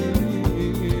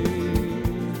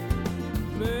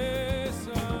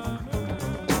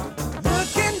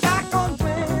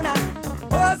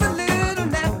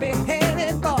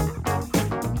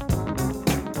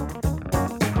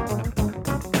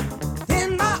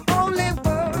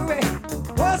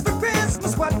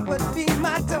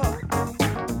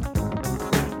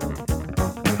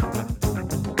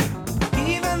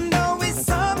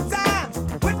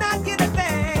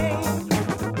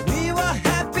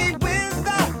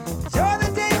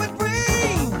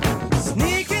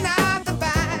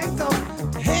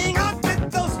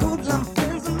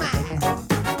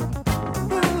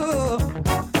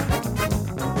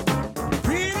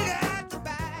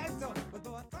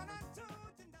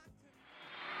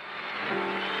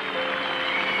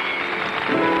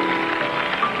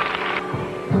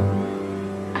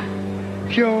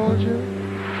 Georgia,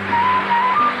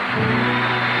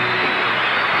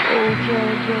 oh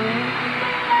Georgia,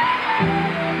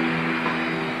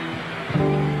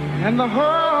 and the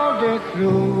whole day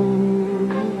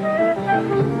through,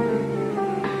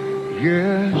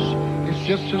 yes, it's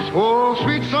just this whole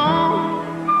sweet song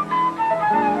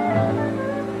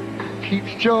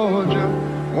keeps Georgia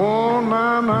on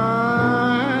my mind.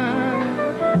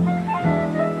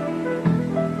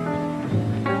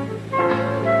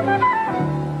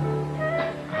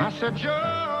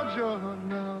 Georgia,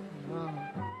 no, no.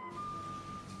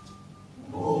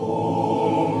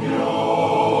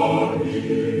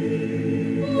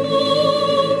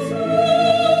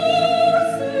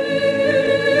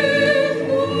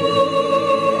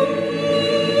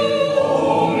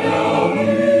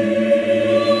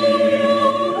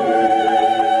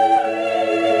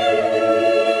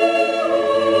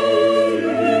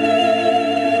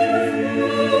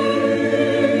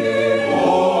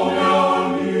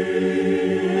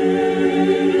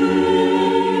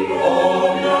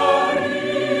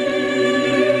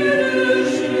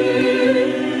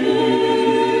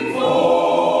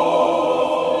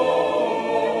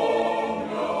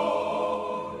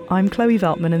 I'm Chloe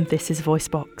Veltman and this is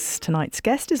VoiceBox. Tonight's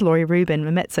guest is Laurie Rubin,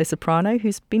 a mezzo-soprano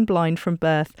who's been blind from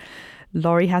birth.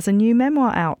 Laurie has a new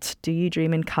memoir out, Do You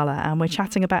Dream in Colour, and we're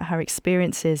chatting about her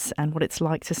experiences and what it's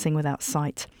like to sing without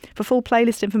sight. For full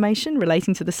playlist information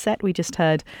relating to the set we just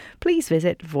heard, please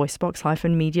visit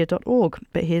voicebox-media.org.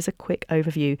 But here's a quick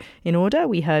overview. In order,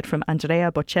 we heard from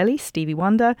Andrea Bocelli, Stevie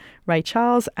Wonder, Ray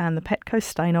Charles, and the Petko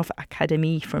Steinov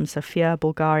Academy from Sofia,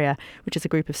 Bulgaria, which is a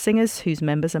group of singers whose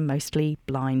members are mostly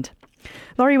blind.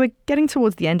 Laurie, we're getting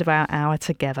towards the end of our hour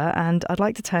together, and I'd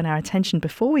like to turn our attention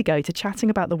before we go to chatting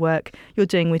about the work you're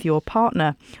doing with your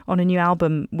partner on a new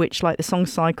album which, like the song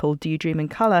cycle Do You Dream in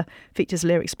Colour, features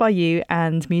lyrics by you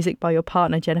and music by your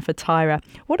partner Jennifer Tyra.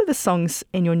 What are the songs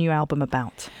in your new album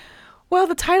about? Well,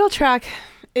 the title track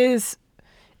is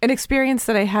an experience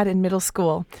that I had in middle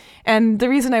school, and the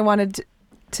reason I wanted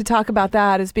to talk about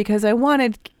that is because I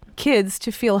wanted kids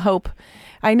to feel hope.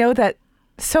 I know that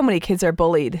so many kids are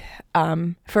bullied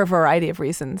for a variety of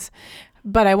reasons,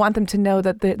 but I want them to know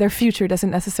that their future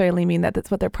doesn't necessarily mean that that's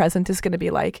what their present is going to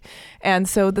be like. And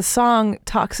so the song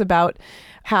talks about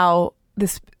how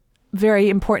this very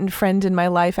important friend in my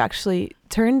life actually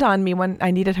turned on me when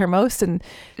I needed her most, and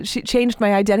she changed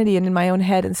my identity and in my own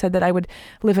head and said that I would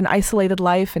live an isolated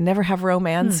life and never have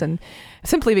romance, and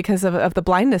simply because of the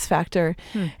blindness factor.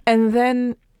 And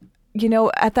then, you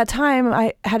know, at that time,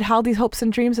 I had all these hopes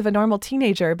and dreams of a normal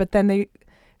teenager, but then they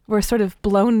were sort of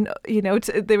blown, you know,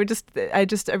 I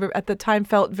just at the time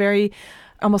felt very,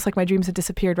 almost like my dreams had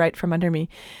disappeared right from under me.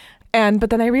 But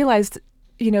then I realized,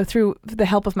 you know, through the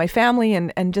help of my family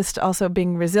and just also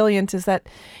being resilient, is that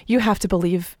you have to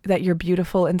believe that you're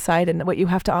beautiful inside and what you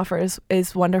have to offer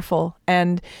is wonderful.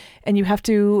 And you have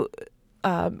to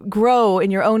grow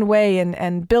in your own way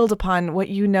and build upon what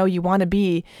you know you want to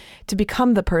be to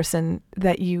become the person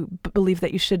that you believe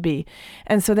that you should be.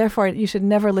 And so therefore you should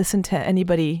never listen to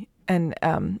anybody and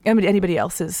anybody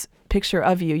else's picture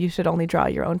of you. You should only draw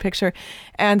your own picture.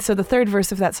 And so the third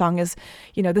verse of that song is,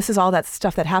 you know, this is all that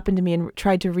stuff that happened to me and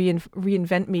tried to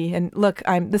reinvent me. And look,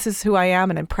 this is who I am,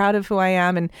 and I'm proud of who I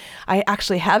am. And I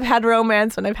actually have had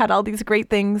romance, and I've had all these great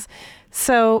things.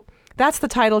 So that's the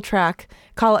title track.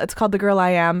 It's called The Girl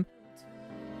I Am.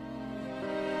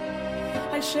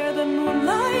 I share the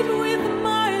moonlight with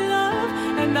my love,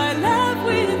 and I laugh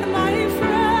with my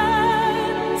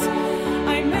friends.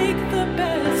 I make the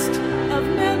best of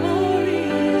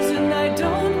memories, and I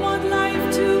don't want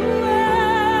life to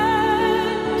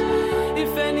end.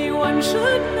 If anyone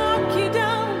should knock you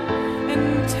down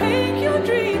and take your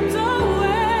dreams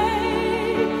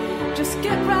away, just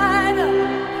get right up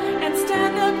and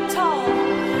stand up tall,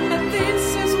 and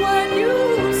this is what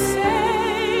you say.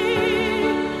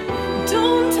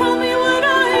 Don't tell me what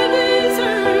I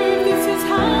deserve, this is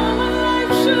how my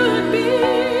life should be.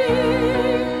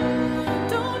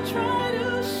 Don't try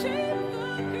to shape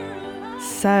the girl.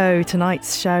 So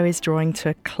tonight's show is drawing to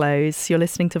a close. You're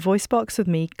listening to VoiceBox with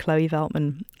me, Chloe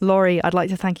Veltman. Laurie, I'd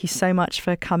like to thank you so much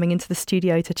for coming into the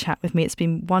studio to chat with me. It's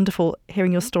been wonderful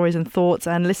hearing your stories and thoughts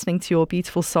and listening to your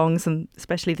beautiful songs, and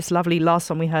especially this lovely last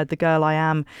song we heard, The Girl I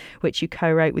Am, which you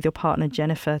co-wrote with your partner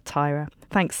Jennifer Tyra.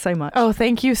 Thanks so much. Oh,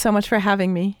 thank you so much for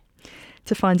having me.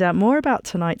 To find out more about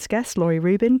tonight's guest, Laurie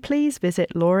Rubin, please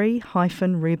visit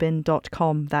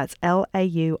laurie-rubin.com. That's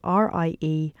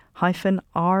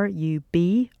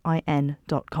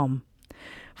LAURIE-RUBIN.com.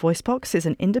 VoiceBox is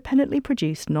an independently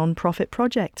produced non-profit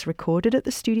project recorded at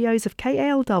the studios of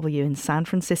KALW in San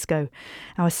Francisco.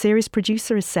 Our series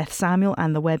producer is Seth Samuel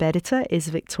and the web editor is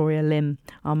Victoria Lim.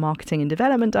 Our marketing and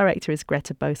development director is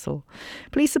Greta Bothel.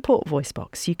 Please support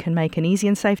VoiceBox. You can make an easy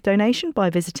and safe donation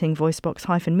by visiting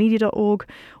voicebox-media.org,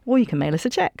 or you can mail us a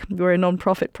check. We're a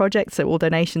non-profit project, so all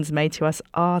donations made to us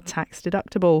are tax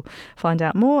deductible. Find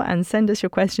out more and send us your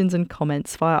questions and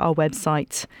comments via our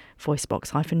website,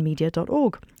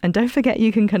 voicebox-media.org. And don't forget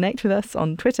you can connect with us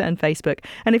on Twitter and Facebook.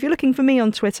 And if you're looking for me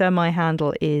on Twitter, my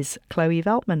handle is Chloe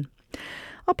Veltman.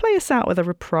 I'll play us out with a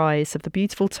reprise of the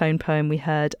beautiful tone poem we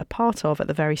heard a part of at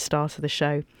the very start of the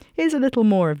show. Here's a little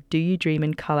more of Do You Dream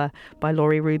in Colour by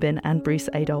Laurie Rubin and Bruce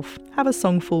Adolphe. Have a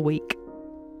songful week.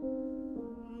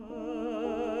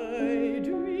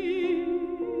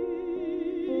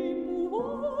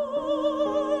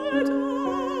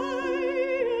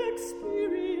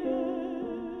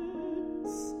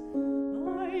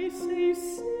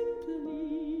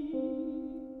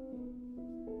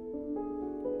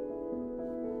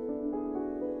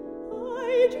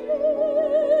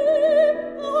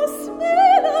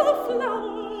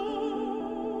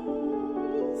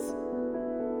 Flowers,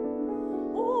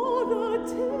 or the